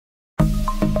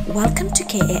Welcome to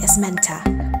KAS Mentor,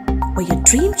 where your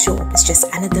dream job is just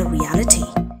another reality.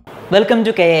 Welcome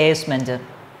to KAS Mentor.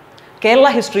 Kerala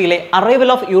ഹിസ്റ്ററിയിലെ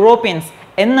arrival of Europeans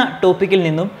എന്ന ടോപ്പിക്കിൽ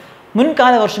നിന്നും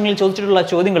മുൻകാല വർഷങ്ങളിൽ ചോദിച്ചിട്ടുള്ള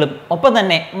ചോദ്യങ്ങളും ഒപ്പം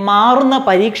തന്നെ മാറുന്ന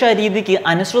പരീക്ഷാ രീതിക്ക്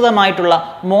അനുസൃതമായിട്ടുള്ള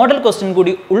മോഡൽ ക്വസ്റ്റ്യൻ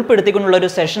കൂടി ഉൾപ്പെടുത്തിക്കൊണ്ടുള്ള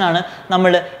ഒരു സെഷനാണ്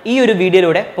നമ്മൾ ഈ ഒരു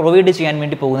വീഡിയോയിലൂടെ പ്രൊവൈഡ് ചെയ്യാൻ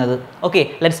വേണ്ടി പോകുന്നത്. Okay,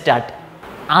 let's start.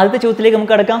 ആദ്യത്തെ ചോദ്യത്തിലേക്ക്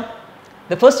നമുക്ക് കടക്കാം.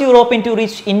 The first European to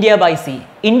reach India by sea.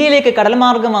 ഇന്ത്യയിലേക്ക്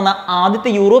കടൽമാർഗം വന്ന ആദ്യത്തെ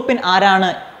യൂറോപ്യൻ ആരാണ്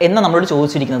എന്ന് നമ്മളോട്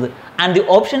ചോദിച്ചിരിക്കുന്നത്. And the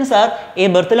options are A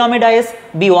ബർത്തലോമെ Diaz,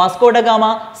 B Vasco da Gama,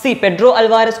 C Pedro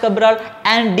Alvarez Cabral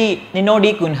and D Nino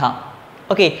D Cunha.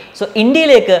 Okay, so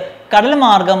ഇന്ത്യയിലേക്ക്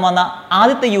കടൽമാർഗം വന്ന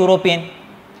ആദ്യത്തെ യൂറോപ്യൻ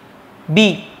ബി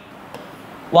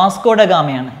വാസ്കോ ഡ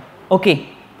ഗാമയാണ്. ഓക്കെ,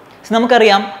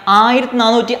 നമുക്കറിയാം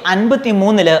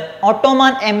 1453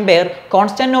 ഓട്ടോമാൻ എംപയർ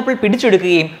കോൺസ്റ്റാന്റിനോപ്പിൾ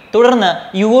പിടിച്ചെടുക്കുകയും തുടർന്ന്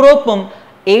യൂറോപ്പും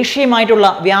ഏഷ്യയുമായിട്ടുള്ള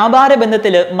വ്യാപാര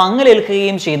ബന്ധത്തിൽ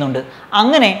മങ്ങലേൽക്കുകയും ചെയ്യുന്നുണ്ട്.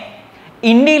 അങ്ങനെ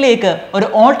ഇന്ത്യയിലേക്ക് ഒരു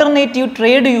ഓൾട്ടർനേറ്റീവ്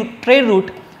ട്രേഡ്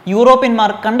റൂട്ട് യൂറോപ്യന്മാർ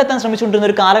കണ്ടെത്താൻ ശ്രമിച്ചുകൊണ്ടിരുന്ന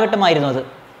ഒരു കാലഘട്ടമായിരുന്നു അത്.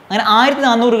 അങ്ങനെ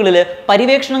 1400-കളിൽ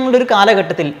പര്യവേക്ഷണങ്ങളുടെ ഒരു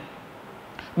കാലഘട്ടത്തിൽ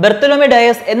ബർത്തലോമെ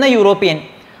ഡയസ് എന്ന യൂറോപ്യൻ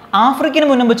ആഫ്രിക്കന്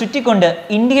മുൻപ് ചുറ്റിക്കൊണ്ട്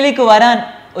ഇന്ത്യയിലേക്ക് വരാൻ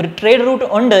ഒരു ട്രേഡ് റൂട്ട്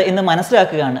ഉണ്ട് എന്ന്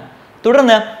മനസ്സിലാക്കുകയാണ്.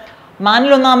 തുടർന്ന്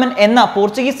മാനുവൽ ഒന്നാമൻ എന്ന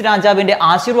പോർച്ചുഗീസ് രാജാവിൻ്റെ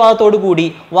ആശീർവാദത്തോടു കൂടി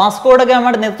വാസ്കോ ഡ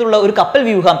ഗാമയുടെ നേതൃത്വത്തിലുള്ള ഒരു കപ്പൽ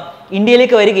വ്യൂഹം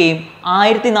ഇന്ത്യയിലേക്ക് വരികയും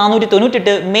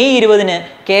 1498 മെയ് 20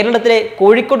 കേരളത്തിലെ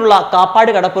കോഴിക്കോടുള്ള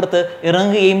കാപ്പാട് കടപ്പുറത്ത്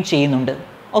ഇറങ്ങുകയും ചെയ്യുന്നുണ്ട്.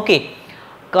 ഓക്കെ,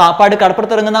 കാപ്പാട്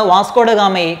കടപ്പുറത്ത് ഇറങ്ങുന്ന വാസ്കോ ഡ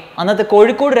ഗാമയെ അന്നത്തെ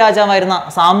കോഴിക്കോട് രാജാവായിരുന്ന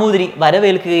സാമൂതിരി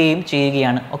വരവേൽക്കുകയും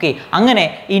ചെയ്യുകയാണ്. ഓക്കെ, അങ്ങനെ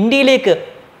ഇന്ത്യയിലേക്ക്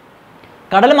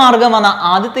കടൽ മാർഗം വന്ന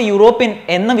ആദ്യത്തെ യൂറോപ്യൻ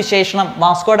എന്ന വിശേഷണം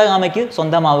വാസ്കോ ഡ ഗാമയ്ക്ക്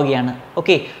സ്വന്തമാവുകയാണ്.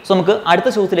 ഓക്കെ, സോ നമുക്ക് അടുത്ത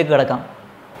ചോദ്യത്തിലേക്ക് കിടക്കാം.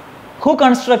 Who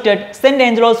constructed saint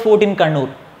Angelos fort in Kannur?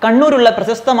 കണ്ണൂരുള്ള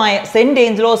പ്രശസ്തമായ സെന്റ്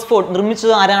ഏഞ്ചലോസ് ഫോർട്ട്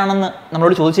നിർമ്മിച്ചത് ആരാണെന്ന്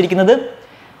നമ്മളോട് ചോദിച്ചിരിക്കുന്നത്.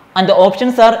 And the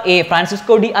options are A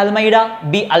Francisco de Almada,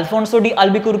 B Alphonso D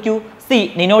അൽബിക്കുർക്യു, C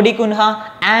Nino D Cunha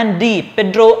and D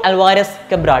Pedro Alvarez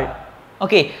Cabral.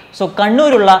 Okay, so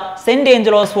കണ്ണൂരുള്ള saint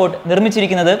Angelos fort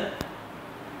നിർമ്മിച്ചിരിക്കുന്നത്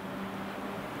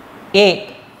A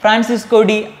Francisco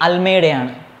de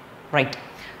അൽമേഡയാണ്. Right.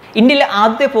 ഇന്ത്യയിലെ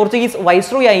ആദ്യത്തെ Portuguese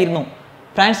viceroy ആയിരുന്നു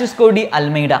Francisco de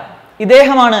Almeida.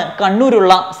 ഇദ്ദേഹമാണ്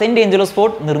കണ്ണൂരുള്ള saint Angelos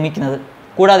fort നിർമ്മിക്കുന്നത്.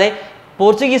 കൂടാതെ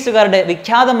പോർച്ചുഗീസുകാരുടെ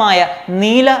വിഖ്യാതമായ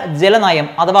നീല ജലനയം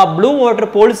അഥവാ ബ്ലൂ വാട്ടർ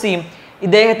പോളിസിയും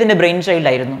ഇദ്ദേഹത്തിൻ്റെ ബ്രെയിൻ ചൈൽഡ്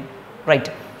ആയിരുന്നു.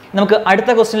 റൈറ്റ്, നമുക്ക് അടുത്ത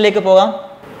ക്വസ്റ്റ്യനിലേക്ക് പോകാം.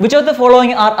 Which of the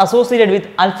following are associated with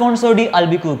Alphonso D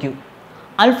അൽബിക്കുർക്യു?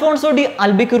 Alphonso D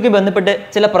അൽബിക്കുർക്യു ബന്ധപ്പെട്ട്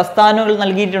ചില പ്രസ്താവനകൾ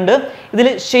നൽകിയിട്ടുണ്ട്. ഇതിൽ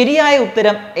ശരിയായ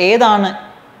ഉത്തരം ഏതാണ്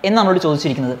എന്ന് നമ്മളോട്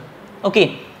ചോദിച്ചിരിക്കുന്നത്. Okay,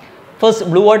 first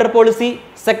blue water policy,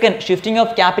 second shifting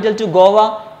of capital to Goa,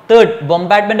 third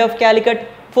ബോംബാർഡ്മെന്റ് of Calicut,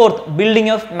 fourth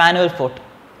building of manual fort.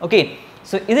 Okay,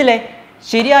 so ഇതിലെ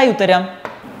ശരിയായ ഉത്തരം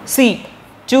സി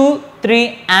 2, 3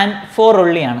 and 4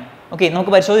 ഒള്ളിയാണ്. ഓക്കെ,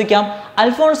 നമുക്ക് പരിശോധിക്കാം.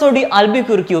 അൽഫോൺസോ ഡി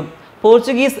അൽബിക്കുർക്യു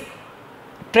പോർച്ചുഗീസ്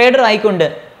ട്രേഡർ ആയിക്കൊണ്ട്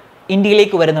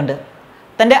ഇന്ത്യയിലേക്ക് വരുന്നുണ്ട്.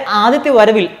 തൻ്റെ ആദ്യത്തെ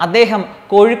വരവിൽ അദ്ദേഹം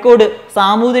കോഴിക്കോട്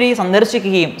സാമൂതിരിയെ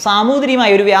സന്ദർശിക്കുകയും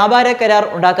സാമൂതിരിയുമായി ഒരു വ്യാപാര കരാർ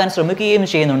ഉണ്ടാക്കാൻ ശ്രമിക്കുകയും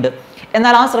ചെയ്യുന്നുണ്ട്.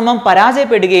 എന്നാൽ ആ ശ്രമം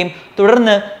പരാജയപ്പെടുകയും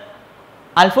തുടർന്ന്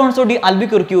അൽഫോൺസോ ഡി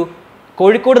അൽബിക്കുർക്യു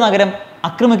കോഴിക്കോട് നഗരം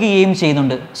ആക്രമിക്കുകയും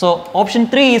ചെയ്യുന്നുണ്ട്. So option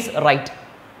 3 is right.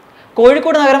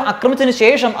 Kozhikode നഗരം ആക്രമിച്ചതിന്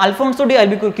ശേഷം അൽഫോൺസോ ഡി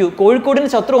അൽബിക്കുർക്യു കോഴിക്കോടിന്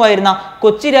ശത്രുവായിരുന്ന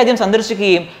കൊച്ചി രാജ്യം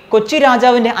സന്ദർശിക്കുകയും കൊച്ചി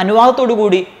രാജാവിൻ്റെ അനുവാദത്തോടു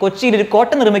കൂടി കൊച്ചിയിൽ ഒരു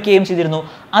കോട്ട നിർമ്മിക്കുകയും ചെയ്തിരുന്നു.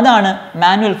 അതാണ്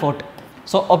manual fort.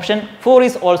 So option 4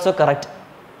 is also correct.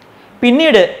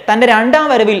 പിന്നീട് തൻ്റെ രണ്ടാം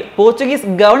വരവിൽ പോർച്ചുഗീസ്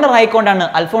ഗവർണർ ആയിക്കൊണ്ടാണ്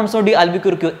അൽഫോൺസോ ഡി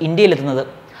അൽബിക്കുർക്യു ഇന്ത്യയിലെത്തുന്നത്.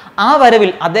 ആ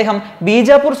വരവിൽ അദ്ദേഹം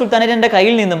ബീജാപ്പൂർ സുൽത്താനേറ്റിൻ്റെ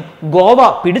കയ്യിൽ നിന്നും ഗോവ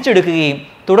പിടിച്ചെടുക്കുകയും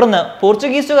തുടർന്ന്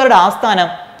പോർച്ചുഗീസുകാരുടെ ആസ്ഥാനം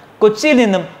കൊച്ചിയിൽ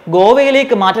നിന്നും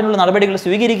ഗോവയിലേക്ക് മാറ്റാനുള്ള നടപടികൾ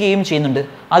സ്വീകരിക്കുകയും ചെയ്യുന്നുണ്ട്.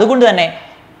 അതുകൊണ്ട് തന്നെ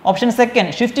option 2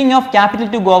 shifting of capital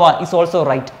to Goa is also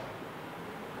right.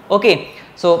 Okay,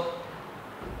 so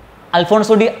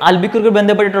Alphonso D അൽബിക്കുർക്യു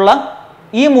ബന്ധപ്പെട്ടിട്ടുള്ള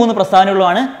ഈ 3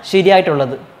 പ്രസ്താവനകളുമാണ്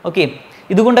ശരിയായിട്ടുള്ളത്. ഓക്കെ,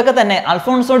 ഇതുകൊണ്ടൊക്കെ തന്നെ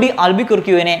അൽഫോൺസോ ഡി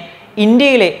അൽബിക്കുർക്യുവിനെ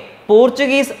ഇന്ത്യയിലെ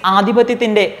Portuguese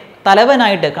ആധിപത്യത്തിൻ്റെ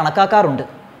തലവനായിട്ട് കണക്കാക്കാറുണ്ട്.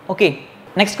 Okay,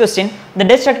 next question. The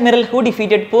Dutch admiral who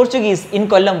defeated Portuguese in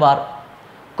കൊല്ലം വാർ?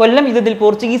 കൊല്ലം യുദ്ധത്തിൽ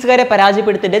പോർച്ചുഗീസുകാരെ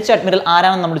പരാജയപ്പെടുത്തിയ ഡച്ച് അഡ്മിറൽ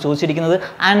ആരാണെന്ന് നമ്മൾ ചോദിച്ചിരിക്കുന്നത്.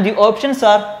 And the options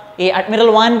are A admiral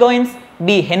van ഗോയിൻസ്,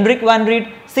 B Henrique van read,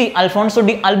 C Alphonso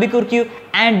D അൽബിക്കുർക്യു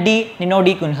and D Nino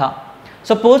D Cunha.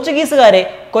 So പോർച്ചുഗീസുകാരെ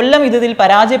കൊല്ലം യുദ്ധത്തിൽ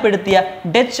പരാജയപ്പെടുത്തിയ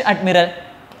Dutch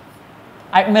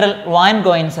admiral van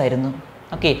ഗോയിൻസ് ആയിരുന്നു.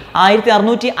 Okay,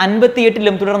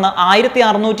 1658 തുടർന്ന്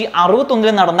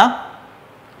 1661 നടന്ന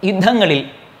യുദ്ധങ്ങളിൽ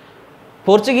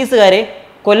പോർച്ചുഗീസുകാരെ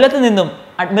കൊല്ലത്ത് നിന്നും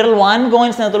അഡ്മിറൽ വാൻ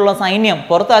ഗോയിൻസ് നേതൃത്വത്തിലുള്ള സൈന്യം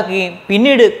പുറത്താക്കുകയും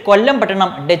പിന്നീട് കൊല്ലം പട്ടണം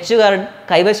ഡച്ചുകാർ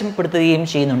കൈവശപ്പെടുത്തുകയും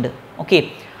ചെയ്യുന്നുണ്ട്. ഓക്കെ,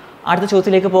 അടുത്ത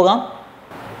ചോദ്യത്തിലേക്ക് പോകാം.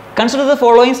 Consider the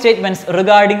following statements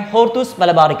regarding Hortus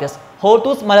Malabaricus.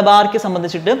 Hortus Malabaricus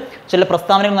സംബന്ധിച്ചിട്ട് ചില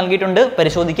പ്രസ്താവനകൾ നൽകിയിട്ടുണ്ട്,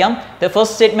 പരിശോധിക്കാം. The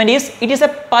first statement is, it is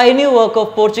a pioneer work of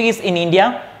Portuguese in India.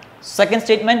 Second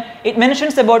statement, it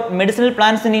mentions about medicinal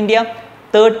plants in India.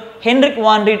 Third, Henrik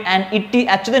van Riet and Itti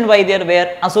Achyutan Vaidhyar were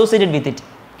associated with it.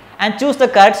 And choose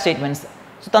the correct statements.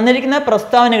 So തന്നിരിക്കുന്ന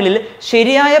പ്രസ്താവനകളിൽ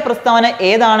ശരിയായ പ്രസ്താവന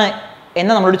ഏതാണ്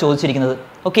എന്ന് നമ്മളോട് ചോദിച്ചിരിക്കുന്നത്.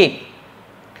 Okay,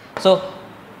 so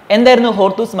എന്തായിരുന്നു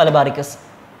Hortus Malabaricus?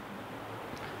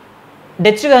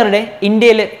 ഡച്ചുകാരുടെ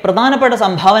ഇന്ത്യയിലെ പ്രധാനപ്പെട്ട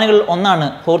സംഭാവനകളിൽ ഒന്നാണ്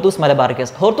ഹോർത്തൂസ്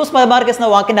മലബാറിക്കസ്. ഹോർത്തൂസ് മലബാറിക്കസ് എന്ന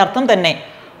വാക്കിൻ്റെ അർത്ഥം തന്നെ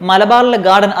മലബാറിലെ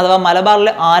ഗാർഡൻ അഥവാ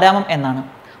മലബാറിലെ ആരാമം എന്നാണ്.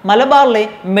 മലബാറിലെ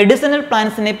മെഡിസിനൽ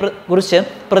പ്ലാന്റ്സിനെ കുറിച്ച്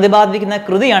പ്രതിപാദിക്കുന്ന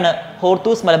കൃതിയാണ്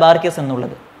ഹോർത്തൂസ് മലബാറിക്കസ്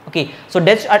എന്നുള്ളത്. ഓക്കെ, സോ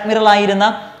ഡച്ച് അഡ്മിറൽ ആയിരുന്ന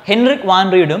ഹെൻറിക് വാൻ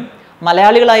റീഡും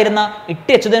മലയാളികളായിരുന്ന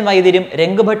ഇട്ടി അച്യുതൻ വൈദ്യരും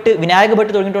രംഗഭട്ട്, വിനായക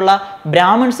ഭട്ട് തുടങ്ങിയിട്ടുള്ള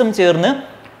ബ്രാഹ്മിൺസും ചേർന്ന്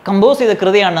കമ്പോസ് ചെയ്ത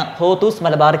കൃതിയാണ് ഹോർത്തൂസ്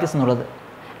മലബാറിക്കസ് എന്നുള്ളത്.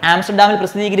 ആംസ്റ്റർഡാമിൽ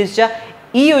പ്രസിദ്ധീകരിച്ച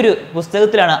ഈ ഒരു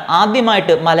പുസ്തകത്തിലാണ്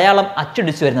ആദ്യമായിട്ട് മലയാളം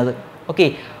അച്ചടിച്ചു വരുന്നത്. ഓക്കെ,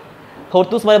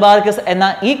 ഹോർത്തൂസ് മലബാറിക്കസ് എന്ന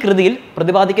ഈ കൃതിയിൽ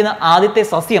പ്രതിപാദിക്കുന്ന ആദ്യത്തെ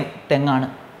സസ്യം തെങ്ങാണ്.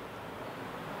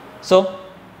 So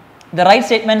the right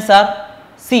statements are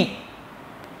C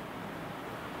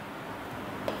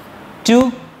 2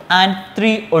 and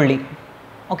 3 only.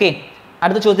 Okay,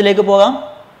 അടുത്ത ചോദ്യത്തിലേക്ക് പോകാം.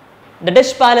 The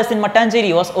Dutch palace in Mattancherry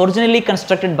was originally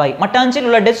constructed by.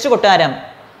 മട്ടാഞ്ചേരിയിലുള്ള Dutch കൊട്ടാരം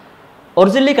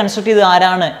ഒറിജിനലി കൺസ്ട്രക്ട് ചെയ്തത്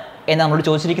ആരാണ് എന്ന് നമ്മളോട്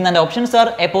ചോദിച്ചിരിക്കുന്ന options are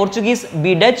A Portuguese,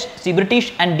 B Dutch, C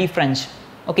British and D French.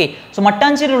 Okay, so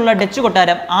മട്ടാഞ്ചേരിയിലുള്ള Dutch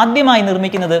കൊട്ടാരം ആദ്യമായി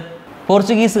നിർമ്മിക്കുന്നത്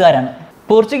പോർച്ചുഗീസുകാരാണ്.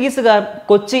 പോർച്ചുഗീസുകാർ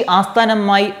കൊച്ചി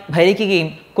ആസ്ഥാനമായി ഭരിക്കുകയും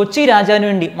കൊച്ചി രാജാവിന്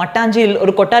വേണ്ടി മട്ടാഞ്ചേരിയിൽ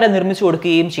ഒരു കൊട്ടാരം നിർമ്മിച്ചു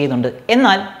കൊടുക്കുകയും ചെയ്യുന്നുണ്ട്.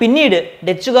 എന്നാൽ പിന്നീട്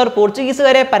ഡച്ചുകാർ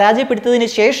പോർച്ചുഗീസുകാരെ പരാജയപ്പെടുത്തിയതിന്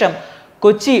ശേഷം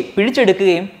കൊച്ചി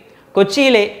പിടിച്ചെടുക്കുകയും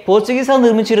കൊച്ചിയിലെ പോർച്ചുഗീസുകാർ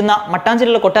നിർമ്മിച്ചിരുന്ന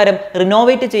മട്ടാഞ്ചേരിയിലുള്ള കൊട്ടാരം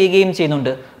റിനോവേറ്റ് ചെയ്യുകയും ചെയ്യുന്നുണ്ട്.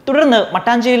 തുടർന്ന്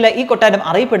മട്ടാഞ്ചേരിയിലെ ഈ കൊട്ടാരം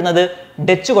അറിയപ്പെടുന്നത്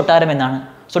ഡച്ച് കൊട്ടാരം എന്നാണ്.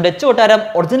 സോ ഡച്ച് കൊട്ടാരം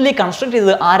ഒറിജിനലി കൺസ്ട്രക്ട്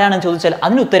ചെയ്തത് ആരാണെന്ന് ചോദിച്ചാൽ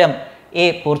അതിന് ഉത്തരം A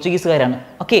പോർച്ചുഗീസുകാരാണ്.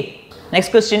 Okay,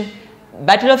 next question.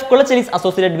 Battle of Colachel is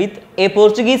associated with a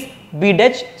Portuguese, B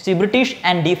Dutch, C British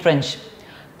and D French.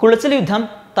 Colachel യുദ്ധം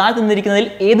താഴെ തന്നിരിക്കുന്നതിൽ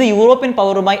ഏത് യൂറോപ്യൻ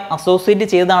പവറുമായി അസോസിയേറ്റ്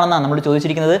ചെയ്തതാണെന്നാണ് നമ്മൾ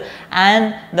ചോദിച്ചിരിക്കുന്നത്. And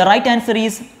the right answer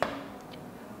is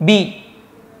B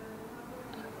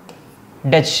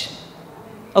Dutch.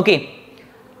 Okay,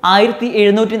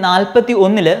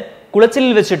 1741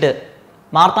 കുളച്ചലിൽ വെച്ചിട്ട്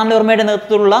മാർത്താണ്ഡവർമ്മയുടെ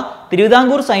നേതൃത്വത്തിലുള്ള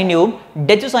തിരുവിതാംകൂർ സൈന്യവും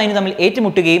ഡച്ച് സൈന്യവും തമ്മിൽ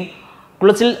ഏറ്റുമുട്ടുകയും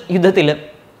കുളച്ചൽ യുദ്ധത്തിൽ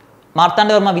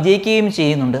മാർത്താണ്ഡവർമ്മ വിജയിക്കുകയും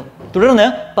ചെയ്യുന്നുണ്ട്. തുടർന്ന്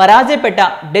പരാജയപ്പെട്ട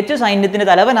ഡച്ച് സൈന്യത്തിൻ്റെ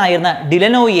തലവനായിരുന്ന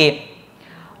ഡിലനോയെ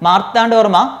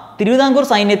മാർത്താണ്ഡവർമ്മ തിരുവിതാംകൂർ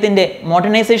സൈന്യത്തിൻ്റെ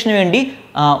മോഡേണൈസേഷന് വേണ്ടി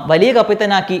വലിയ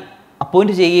കപ്പിത്താനാക്കി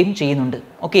അപ്പോയിൻറ്റ് ചെയ്യുകയും ചെയ്യുന്നുണ്ട്.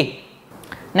 Okay,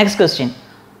 next question.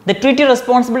 The treaty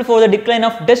responsible for the decline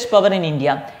of Dutch power in India.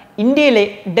 ഇന്ത്യയിലെ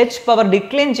ഡച്ച് പവർ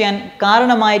ഡിക്ലൈൻ ചെയ്യാൻ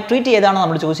കാരണമായ ട്രീറ്റി ഏതാണ്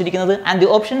നമ്മൾ ചോദിച്ചിരിക്കുന്നത്. And the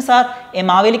options are A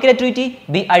Mavelikkara treaty,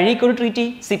 B Azhikode treaty,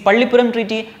 C Pallippuram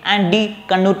treaty and D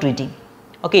Kannur treaty.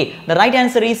 Okay, the right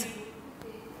answer is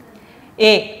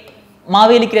A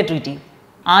Mavelikkara treaty.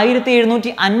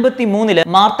 1753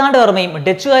 മാർത്താണ്ഡവർമ്മയും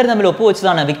ഡച്ചുകാരും തമ്മിൽ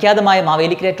ഒപ്പുവെച്ചതാണ് വിഖ്യാതമായ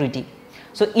Mavelikkara treaty.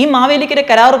 So ഈ മാവേലിക്കര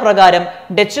കരാർ പ്രകാരം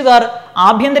ഡച്ചുകാർ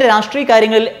ആഭ്യന്തര രാഷ്ട്രീയ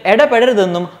കാര്യങ്ങളിൽ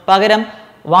ഇടപെടരുതെന്നും പകരം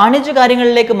വാണിജ്യ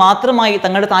കാര്യങ്ങളിലേക്ക് മാത്രമായി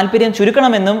തങ്ങളുടെ താല്പര്യം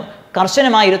ചുരുക്കണമെന്നും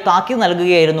കർശനമായ ഒരു താക്കീത്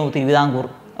നൽകുകയായിരുന്നു തിരുവിതാംകൂർ.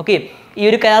 ഓക്കെ, ഈ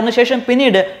ഒരു കരാറിന് ശേഷം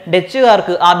പിന്നീട്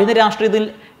ഡച്ചുകാർക്ക് ആഭ്യന്തര രാഷ്ട്രീയത്തിൽ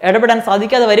ഇടപെടാൻ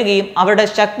സാധിക്കാതെ വരികയും അവരുടെ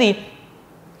ശക്തി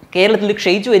കേരളത്തിൽ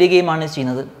ക്ഷയിച്ചു വരികയുമാണ്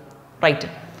ചെയ്യുന്നത്. റൈറ്റ്,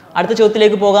 അടുത്ത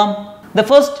ചോദ്യത്തിലേക്ക് പോകാം. The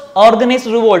first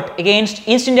organised revolt against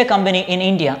east India company in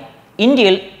India.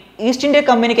 ഇന്ത്യയിൽ ഈസ്റ്റ് ഇന്ത്യ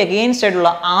കമ്പനിക്ക് അഗെയിൻസ്റ്റ് ആയിട്ടുള്ള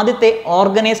ആദ്യത്തെ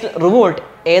ഓർഗനൈസ്ഡ് റിവോൾട്ട്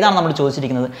ഏതാണ് നമ്മൾ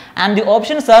ചോദിച്ചിരിക്കുന്നത്. And the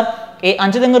options are A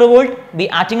Anchuthengu revolt, B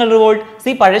Attingal revolt,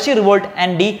 C Pazhassi revolt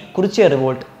and D Kurichya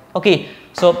revolt. Okay,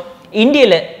 so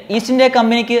ഇന്ത്യയിൽ ഈസ്റ്റ് ഇന്ത്യ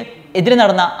കമ്പനിക്ക് എതിരെ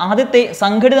നടന്ന ആദ്യത്തെ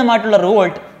സംഘടിതമായിട്ടുള്ള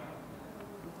റിവോൾട്ട്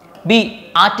ബി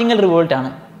ആറ്റിങ്ങൽ റിവോൾട്ട് ആണ്.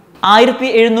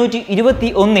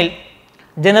 1721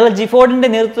 ജനറൽ ജിഫോർഡിന്റെ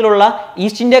നേതൃത്വത്തിലുള്ള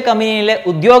ഈസ്റ്റ് ഇന്ത്യ കമ്പനിയിലെ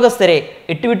ഉദ്യോഗസ്ഥരെ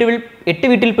എട്ട്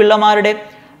വീട്ടിൽ പിള്ളമാരുടെ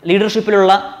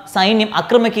ലീഡർഷിപ്പിലുള്ള സൈന്യം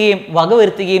ആക്രമിക്കുകയും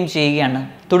വകവരുത്തുകയും ചെയ്യുകയാണ്.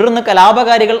 തുടർന്ന്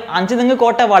കലാപകാരികൾ അഞ്ചുതെങ്ങ്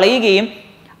കോട്ട വളയുകയും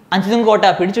അഞ്ചുതെങ്ങ് കോട്ട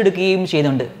പിടിച്ചെടുക്കുകയും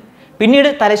ചെയ്യുന്നുണ്ട്. പിന്നീട്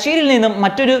തലശ്ശേരിയിൽ നിന്നും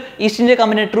മറ്റൊരു east India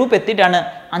company troupe എത്തിയിട്ടാണ്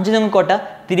Anchuthengu കോട്ട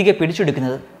തിരികെ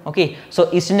പിടിച്ചെടുക്കുന്നത്. ഓക്കെ, സോ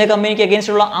ഈസ്റ്റ് ഇന്ത്യ കമ്പനിക്ക്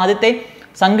അഗേൻസ്റ്റ് ഉള്ള ആദ്യത്തെ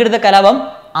സംഘടിത കലാപം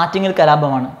Attingal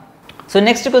കലാപമാണ്. So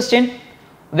next question.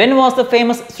 When was the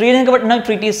famous Srirangapatna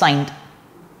treaty signed.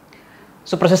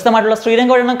 So പ്രശസ്തമായിട്ടുള്ള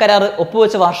ശ്രീരംഗപട്ടണം കരാർ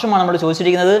ഒപ്പുവെച്ച വർഷമാണ് നമ്മൾ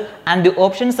ചോദിച്ചിരിക്കുന്നത്. And the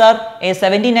options are A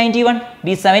 1791,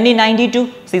 B 1792,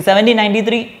 C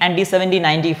 1793 and D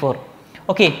 1794.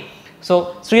 Okay, so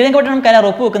Srirangapatna കരാർ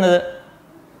ഒപ്പുവെക്കുന്നത്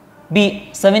ബി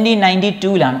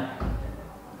 1792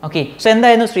 ഓക്കെ, സോ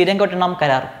എന്തായിരുന്നു ശ്രീരംഗപട്ടണം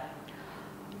കരാർ?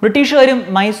 ബ്രിട്ടീഷുകാരും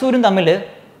മൈസൂരും തമ്മിൽ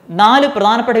 4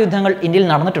 പ്രധാനപ്പെട്ട യുദ്ധങ്ങൾ ഇന്ത്യയിൽ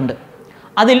നടന്നിട്ടുണ്ട്.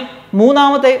 അതിൽ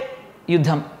മൂന്നാമത്തെ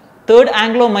യുദ്ധം തേർഡ്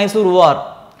ആംഗ്ലോ മൈസൂർ വാർ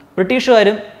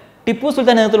ബ്രിട്ടീഷുകാരും ടിപ്പു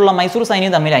സുൽത്താൻ നേതൃത്വത്തിലുള്ള മൈസൂർ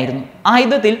സൈന്യവും തമ്മിലായിരുന്നു. ആ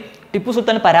യുദ്ധത്തിൽ ടിപ്പു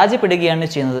സുൽത്താൻ പരാജയപ്പെടുകയാണ്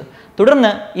ചെയ്യുന്നത്.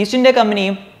 തുടർന്ന് ഈസ്റ്റ് ഇന്ത്യ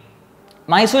കമ്പനിയും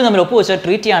മൈസൂരും തമ്മിൽ ഒപ്പുവെച്ച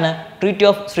ട്രീറ്റിയാണ് ട്രീറ്റി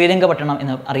ഓഫ് ശ്രീരംഗപട്ടണം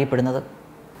എന്ന് അറിയപ്പെടുന്നത്.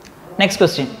 Next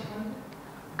question.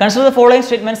 Consider the following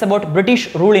statements about British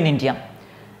rule in India.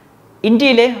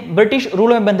 ഇന്ത്യയിലെ ബ്രിട്ടീഷ്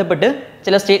റൂളുമായി ബന്ധപ്പെട്ട്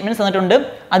ചില സ്റ്റേറ്റ്മെന്റ്സ് തന്നിട്ടുണ്ട്.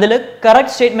 അതിൽ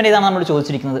കറക്റ്റ് സ്റ്റേറ്റ്മെന്റ് ഏതാണ് നമ്മൾ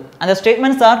ചോദിച്ചിരിക്കുന്നത്. And the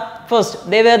statements are: first,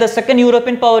 they were the second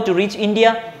European power to reach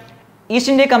India.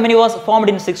 East India company was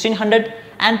formed in 1600.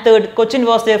 And third, Cochin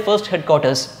was their first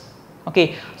headquarters. Okay,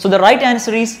 so the right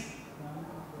answer is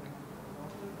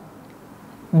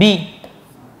B,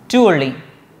 too early.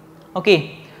 Okay,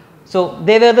 so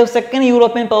they were the second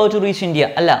European power to reach India.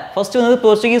 അല്ല, first വന്നത്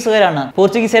പോർച്ചുഗീസുകാരാണ്.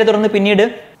 പോർച്ചുഗീസുകാരെ തുടർന്ന് പിന്നീട്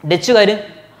ഡച്ചുകാർ,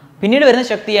 പിന്നീട് വരുന്ന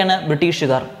ശക്തിയാണ്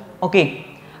ബ്രിട്ടീഷുകാർ. Okay,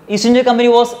 east India company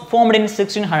was formed in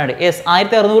 1600. Yes,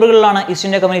 1600-കളിലാണ് east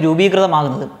India company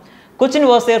രൂപീകൃതമാകുന്നത്. Cochin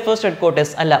was their first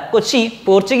headquarters. അല്ല, കൊച്ചി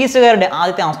പോർച്ചുഗീസുകാരുടെ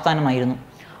ആദ്യത്തെ ആസ്ഥാനമായിരുന്നു.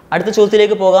 അടുത്ത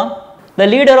ചോദ്യത്തിലേക്ക് പോകാം. The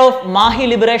leader of Mahi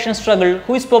liberation struggle,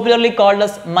 who is popularly called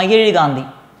as Mayyazhi Gandhi.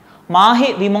 Mahe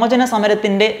വിമോചന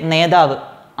സമരത്തിന്റെ നേതാവ്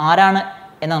ആരാണ്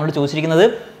എന്നാണ് നമ്മൾ ചോദിച്ചിരിക്കുന്നത്.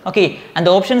 Okay, and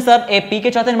the options are: A P K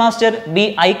Chathan master, B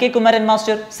I K Kumaran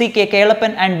master, C K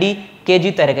Kelappan and D K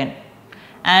G Tharakan.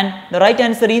 And the right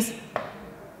answer is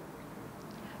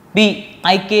B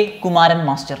I K Kumaran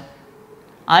master.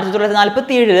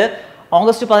 1947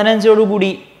 August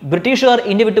 15 ബ്രിട്ടീഷുകാർ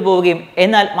India വിട്ടു പോവുകയും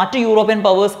എന്നാൽ മറ്റ് യൂറോപ്യൻ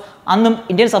പവേഴ്സ് അന്നും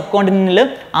Indian sub കോണ്ടിനെന്റിൽ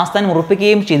ആസ്ഥാനം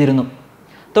ഉറപ്പിക്കുകയും ചെയ്തിരുന്നു.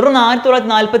 തുടർന്ന്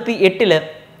 1948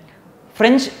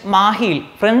 French മാഹിയിൽ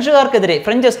ഫ്രഞ്ചുകാർക്കെതിരെ,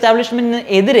 French എസ്റ്റാബ്ലിഷ്മെന്റിന്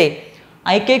എതിരെ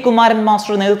ഐ കെ കുമാരൻ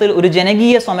മാസ്റ്റർ നേതൃത്വത്തിൽ ഒരു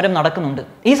ജനകീയ സമരം നടക്കുന്നുണ്ട്.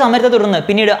 ഈ സമരത്തെ തുടർന്ന്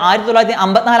പിന്നീട്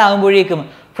 1954 ആകുമ്പോഴേക്കും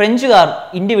ഫ്രഞ്ചുകാർ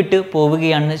ഇന്ത്യ വിട്ട്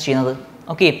പോവുകയാണ് ചെയ്യുന്നത്.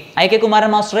 Okay, I K Kumaran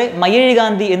മാസ്റ്ററെ Mayyazhi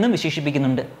Gandhi എന്നും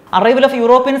വിശേഷിപ്പിക്കുന്നുണ്ട്. അറൈവൽ ഓഫ്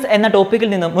യൂറോപ്യൻസ് എന്ന ടോപ്പിക്കിൽ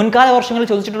നിന്നും മുൻകാല വർഷങ്ങളിൽ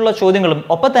ചോദിച്ചിട്ടുള്ള ചോദ്യങ്ങളും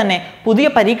ഒപ്പം തന്നെ പുതിയ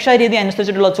പരീക്ഷാ രീതി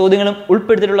അനുസരിച്ചിട്ടുള്ള ചോദ്യങ്ങളും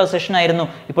ഉൾപ്പെടുത്തിയിട്ടുള്ള സെഷൻ ആയിരുന്നു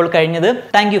ഇപ്പോൾ കഴിഞ്ഞത്.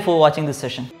 Thank you for watching this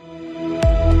session.